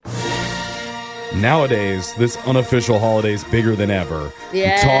Nowadays, this unofficial holiday is bigger than ever.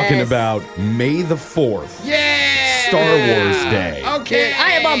 Yes. I'm talking about May the 4th. Yeah! Star Wars Day. Okay.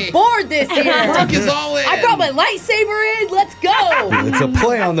 I am on board this year. Brooke is all in. I brought my lightsaber in. Let's go. It's a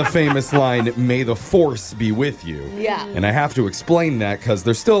play on the famous line, May the Force be with you. Yeah. And I have to explain that because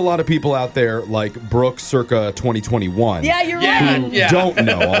there's still a lot of people out there like Brooke circa 2021. Yeah, you're Yeah. right. Yeah. Don't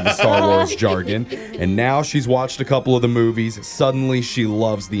know all the Star Wars jargon. And now she's watched a couple of the movies. Suddenly she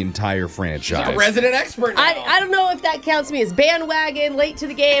loves the entire franchise. a resident expert now. I don't know if that counts me as bandwagon, late to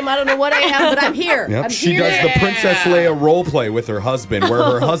the game. I don't know what I am, but I'm here. Yep. I'm She here. does the Princess Leia role play with her husband, where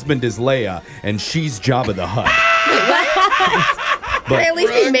her husband is Leia and she's Jabba the Hutt. Can I at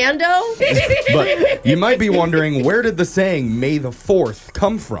least be Mando? But you might be wondering, where did the saying May the 4th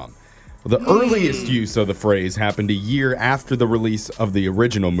come from? Well, the earliest use of the phrase happened a year after the release of the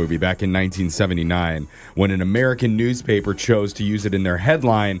original movie back in 1979, when an American newspaper chose to use it in their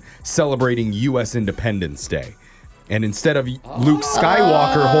headline celebrating U.S. Independence Day. And instead of Luke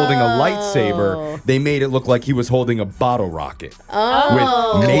Skywalker holding a lightsaber, they made it look like he was holding a bottle rocket.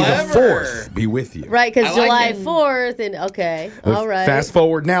 With May the Clever. 4th be with you. Right, because I like July it. 4th, and okay, all right. Fast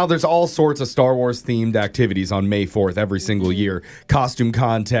forward now, there's all sorts of Star Wars themed activities on May 4th every single year. Costume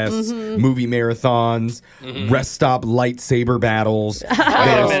contests, movie marathons, rest stop lightsaber battles. Wait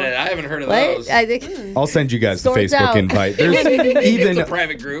a minute. I haven't heard of Wait, those. I think I'll send you guys the Swords Facebook out. invite. There's It's even a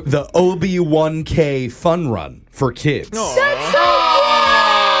private group. the Obi-1K fun run for kids. Wow,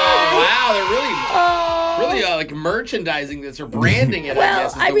 they're really like merchandising this or branding it. I well,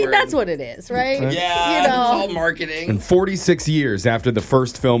 guess is I the mean, word. that's what it is, right? Yeah, You it's know. all marketing. And 46 years after the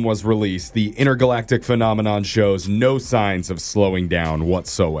first film was released, the intergalactic phenomenon shows no signs of slowing down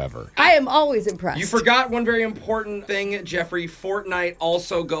whatsoever. I am always impressed. You forgot one very important thing, Jeffrey. Fortnite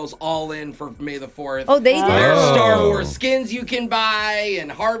also goes all in for May the 4th. Oh, they do? There's Oh. Star Wars skins you can buy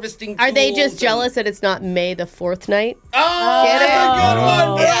and harvesting Are they tools just and- jealous that it's not May the 4th night? Oh, Get that's it? a good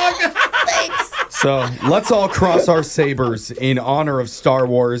one, Brooke. Thanks. So let's all cross our sabers in honor of Star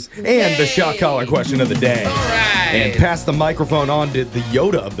Wars and the shot collar question of the day. All right. And pass the microphone on to the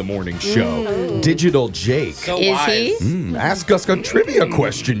Yoda of the morning show, Digital Jake. So Is wise. he? Ask us a trivia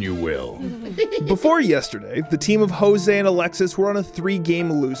question, you will. Before yesterday, the team of Jose and Alexis were on a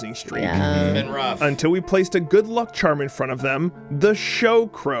 3-game losing streak. Yeah. Been rough. Until we placed a good luck charm in front of them, the Show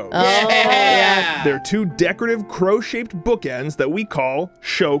Crows. Yeah. They're 2 decorative crow-shaped bookends that we call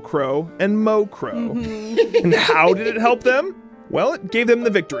Show Crow and Mo Crow. And how did it help them? Well, it gave them the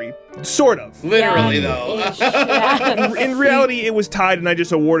victory. Sort of. Literally, though. In reality, it was tied, and I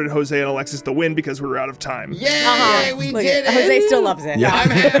just awarded Jose and Alexis the win because we were out of time. Yay, we Look did at- it. Jose still loves it. I'm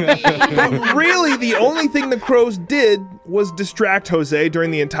happy. Really, the only thing the crows did was distract Jose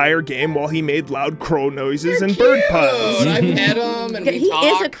during the entire game while he made loud crow noises and bird puns. I pet him and we He talk.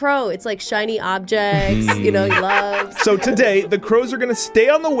 is a crow. It's like shiny objects, he loves. So today, the crows are going to stay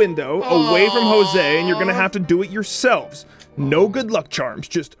on the window away from Jose, and you're going to have to do it yourselves. No good luck charms,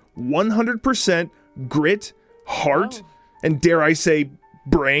 just 100% grit, heart, and dare I say,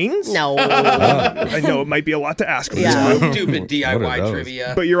 brains? No. I know it might be a lot to ask for this Yeah. group, Stupid What are DIY those?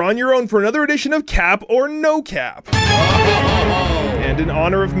 trivia. but you're on your own for another edition of Cap or No Cap. And in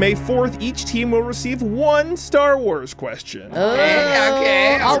honor of May 4th, each team will receive 1 Star Wars question.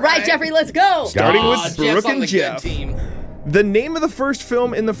 Okay. All right, Jeffrey, let's go. Starting with Jeff's Brooke on and the Jeff. good team. The name of the first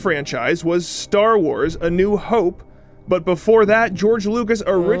film in the franchise was Star Wars: A New Hope, but before that, George Lucas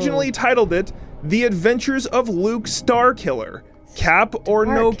originally titled it The Adventures of Luke Starkiller. Cap or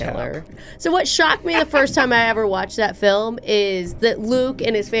no cap? Killer. So what shocked me the first time I ever watched that film is that Luke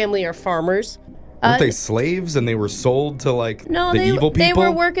and his family are farmers. Weren't they slaves and they were sold to No, the they, evil they people? were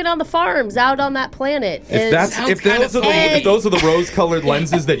working on the farms out on that planet. If And those are the rose-colored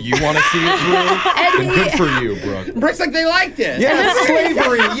lenses that you want to see it through, then And good for you, Brooke. Brooks like they liked it. Yeah,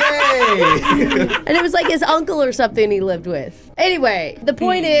 slavery, yay! and it was like his uncle or something he lived with. Anyway, the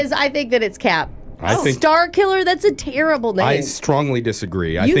point is, I think that it's Cap. I think- Star Killer, that's a terrible name. I strongly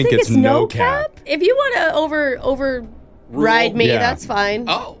disagree. I you think it's no cap. If you want to override me, Yeah. that's fine.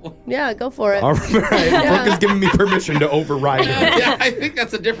 Oh. Yeah, go for it. All right, Brooke is giving me permission to override it. Yeah, I think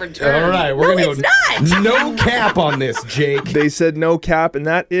that's a different term. All right, we're No, gonna it's go no cap on this, Jake. They said no cap, and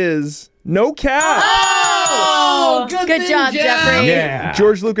that is no cap. Oh, Good thing, job, Jeff. Jeffrey. Yeah.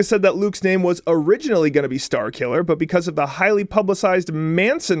 George Lucas said that Luke's name was originally going to be Starkiller, but because of the highly publicized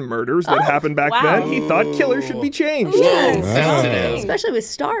Manson murders that happened back then, he thought Killer should be changed. Sensitive. Especially with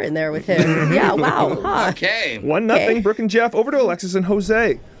Star in there with him. Yeah, wow. Huh. Okay. 1-0, Okay. Brooke and Jeff. Over to Alexis and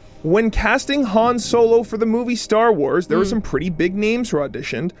Jose. When casting Han Solo for the movie Star Wars, there were some pretty big names who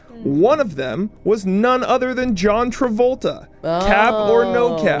auditioned. One of them was none other than John Travolta. Cap or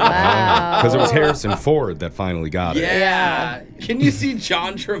no cap? Because it was Harrison Ford that finally got it. Yeah. Can you see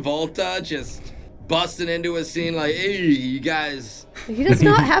John Travolta just busting into a scene like, hey, you guys. He does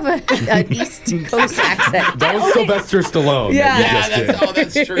not have an East Coast accent. That was Sylvester Stallone. Yeah. that you just did.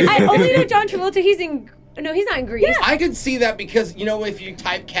 That's true. I only know John Travolta. He's not in Greece. I could see that because, if you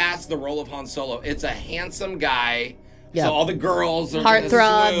typecast the role of Han Solo, it's a handsome guy. Yep. So all the girls are Heartthrob.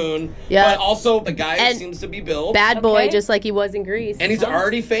 gonna swoon. Yep. But also the guy And seems to be built. Bad boy, Okay. just like he was in Greece. And he's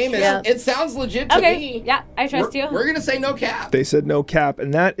already famous. Yeah. It sounds legit to Okay. me. Yeah, I trust you. We're going to say no cap. They said no cap,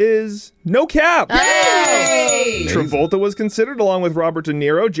 and that is no cap. Hey! Travolta was considered along with Robert De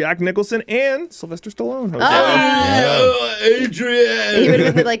Niro, Jack Nicholson, and Sylvester Stallone. Jose. Oh, Adrian! He would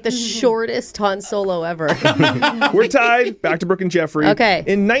have been like the shortest Han Solo ever. We're tied. Back to Brooke and Jeffrey. Okay.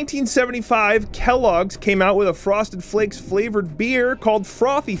 In 1975, Kellogg's came out with a Frosted Flakes flavored beer called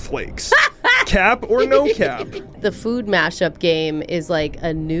Frothy Flakes. Cap or no cap? The food mashup game is like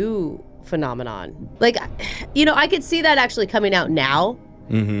a new phenomenon. Like, I could see that actually coming out now.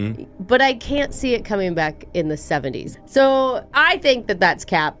 Mm-hmm. But I can't see it coming back in the 70s. So I think that's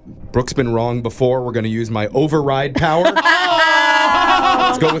cap. Brooke's been wrong before. We're going to use my override power.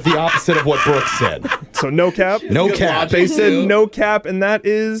 Let's go with the opposite of what Brooke said. So no cap? No Good cap. logic. They said no cap, and that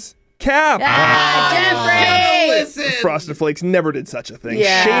is cap. Jeffrey! Listen. Frosted Flakes never did such a thing.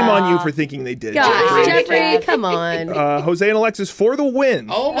 Yeah. Shame on you for thinking they did. Gosh, Jeffrey. Jeffrey, come on. Jose and Alexis for the win.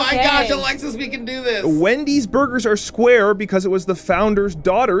 Oh my Okay. gosh, Alexis, we can do this. Wendy's burgers are square because it was the founder's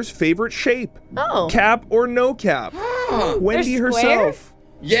daughter's favorite shape. Oh. Cap or no cap? Wendy They're square? herself.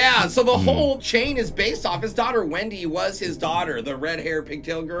 Yeah, so the whole chain is based off his daughter. Wendy was his daughter, the red hair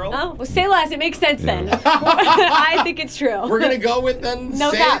pigtail girl. Oh, well, say less. It makes sense then. I think it's true. We're gonna go with then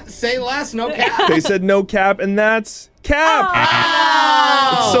No cap. say less, no cap. They said no cap, and that's cap.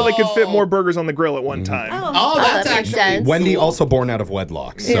 So they could fit more burgers on the grill at one time. Oh, that's that makes actually sense. Wendy cool. also born out of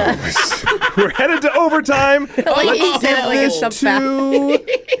wedlock. So. We're headed to overtime. Like he said it like This it's some fact.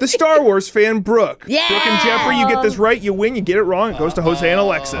 to the Star Wars fan, Brooke. Yeah. Brooke and Jeffrey, you get this right, you win. You get it wrong, it goes to Jose and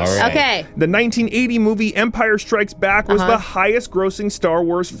Alexis. All right. Okay. The 1980 movie Empire Strikes Back was the highest grossing Star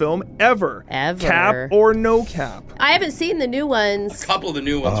Wars film ever. Ever. Cap or no cap? I haven't seen the new ones. A couple of the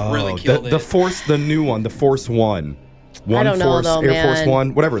new ones really Oh, killed the it. Force, the new one, the Force One. One don't know, Force, though, Air man. Force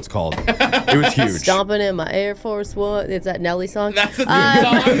One, whatever it's called. It was huge. Stomping in my Air Force One. Is that Nelly song? That's the theme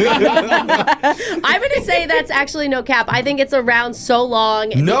song. I'm going to say that's actually no cap. I think it's around so long.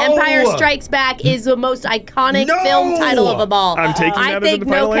 No! The Empire Strikes Back is the most iconic No! film title of them all. I'm taking I that as think the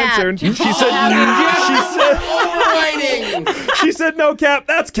final no cap. answer. Overwriting. She said no cap.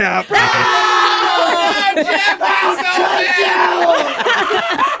 That's cap.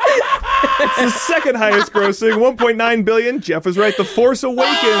 It's the second highest grossing, 1.9 billion. Jeff was right. The Force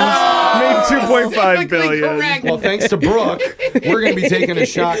Awakens made 2.5 Specifically billion. correct. Well, thanks to Brooke, we're going to be taking a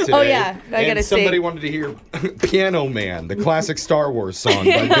shot today. Oh, yeah. I and gotta somebody see. wanted to hear Piano Man, the classic Star Wars song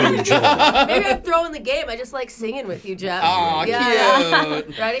by Billy Joel. Maybe I'm throwing the game. I just like singing with you, Jeff. Aw,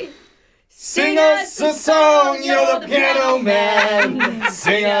 cute. Ready? Sing us a song, you're the Piano Man.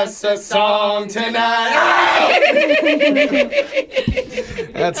 Sing us a song tonight.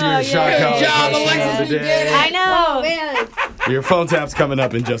 That's your shot collar Good job, question Alexis, of the you day. did it. I know. Man. Your phone tap's coming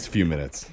up in just a few minutes.